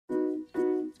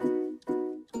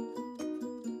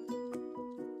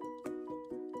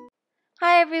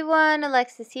Hi everyone,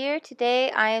 Alexis here.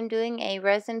 Today I am doing a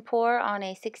resin pour on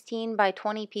a 16 by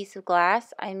 20 piece of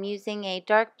glass. I'm using a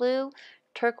dark blue,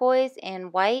 turquoise,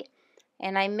 and white,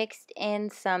 and I mixed in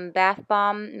some bath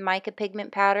bomb mica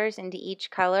pigment powders into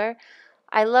each color.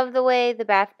 I love the way the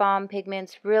bath bomb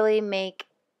pigments really make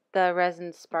the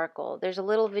resin sparkle. There's a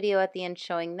little video at the end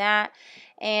showing that,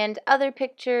 and other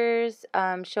pictures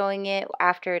showing it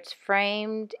after it's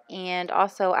framed and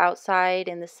also outside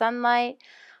in the sunlight.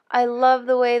 I love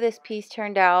the way this piece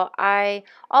turned out. I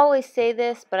always say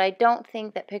this, but I don't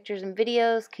think that pictures and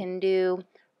videos can do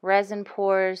resin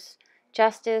pours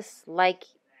justice like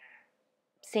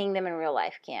seeing them in real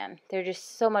life can. They're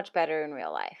just so much better in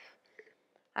real life.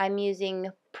 I'm using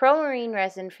Pro Marine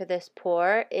resin for this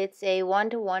pour. It's a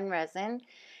 1-to-1 resin,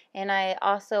 and I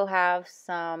also have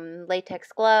some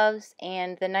latex gloves,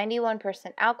 and the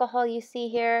 91% alcohol you see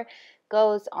here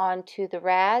goes onto the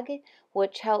rag,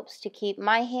 which helps to keep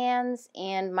my hands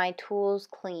and my tools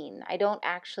clean. I don't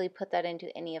actually put that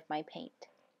into any of my paint.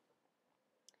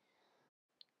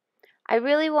 I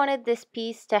really wanted this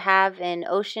piece to have an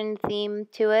ocean theme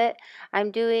to it.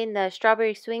 I'm doing the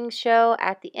Strawberry Swings show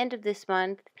at the end of this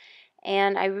month,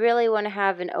 and I really want to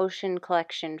have an ocean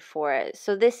collection for it.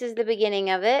 So this is the beginning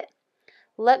of it.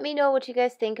 Let me know what you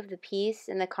guys think of the piece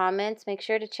in the comments. Make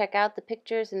sure to check out the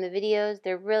pictures and the videos.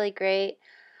 They're really great.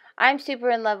 I'm super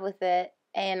in love with it,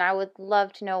 and I would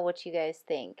love to know what you guys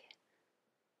think.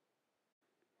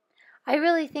 I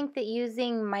really think that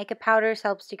using mica powders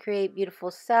helps to create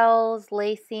beautiful cells,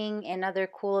 lacing, and other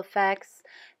cool effects.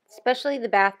 Especially the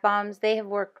bath bombs, they have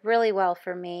worked really well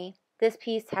for me. This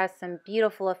piece has some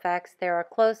beautiful effects. There are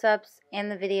close-ups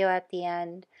and the video at the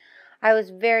end. I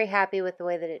was very happy with the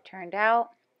way that it turned out.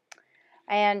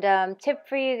 And tip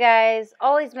for you guys,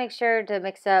 always make sure to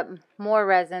mix up more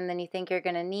resin than you think you're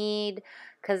going to need,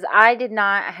 because I did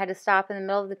not. I had to stop in the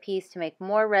middle of the piece to make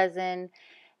more resin,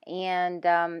 and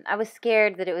I was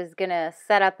scared that it was going to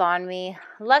set up on me.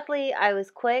 Luckily, I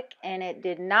was quick and it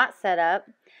did not set up.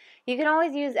 You can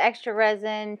always use extra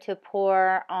resin to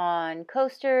pour on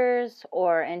coasters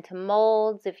or into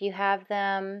molds if you have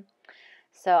them.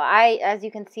 So as you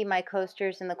can see my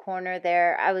coasters in the corner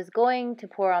there, I was going to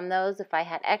pour on those if I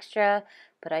had extra,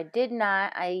 but I did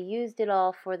not. I used it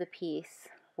all for the piece,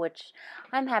 which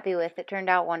I'm happy with. It turned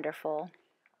out wonderful.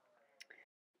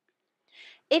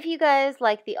 If you guys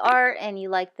like the art and you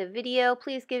like the video,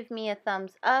 please give me a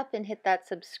thumbs up and hit that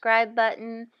subscribe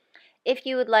button. If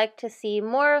you would like to see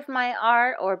more of my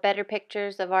art or better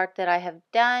pictures of art that I have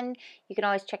done, you can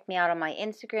always check me out on my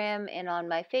Instagram and on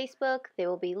my Facebook. They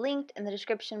will be linked in the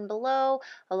description below,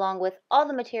 along with all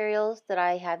the materials that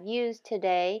I have used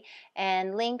today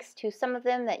and links to some of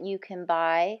them that you can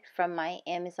buy from my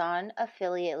Amazon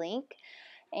affiliate link.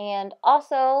 And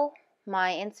also,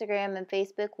 my Instagram and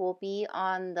Facebook will be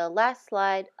on the last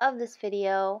slide of this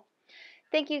video.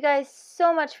 Thank you guys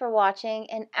so much for watching,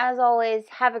 and as always,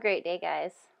 have a great day,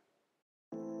 guys.